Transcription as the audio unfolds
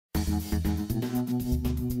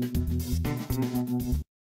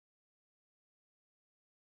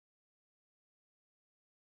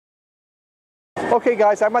Okay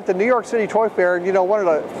guys, I'm at the New York City Toy Fair, and you know, one of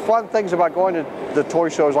the fun things about going to the toy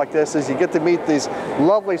shows like this is you get to meet these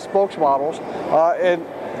lovely spokesmodels. And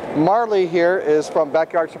Marley here is from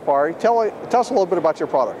Backyard Safari. Tell us a little bit about your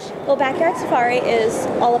products. Well, Backyard Safari is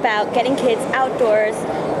all about getting kids outdoors,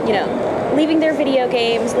 you know, leaving their video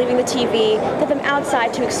games, leaving the TV, get them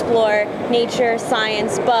outside to explore nature,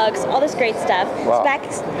 science, bugs, all this great stuff. Wow.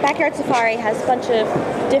 So Backyard Safari has a bunch of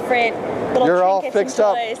different little You're all trinkets fixed and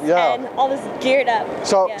up, toys yeah. and all this geared up.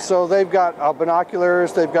 So, yeah. so they've got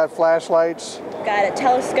binoculars, they've got flashlights, Got a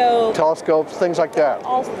telescope, telescopes, things like that.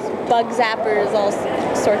 all bug zappers, all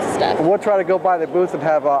sorts of stuff. We'll try to go by the booth and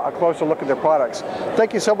have a closer look at their products.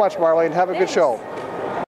 Thank you so much, Marlene. Have a good show.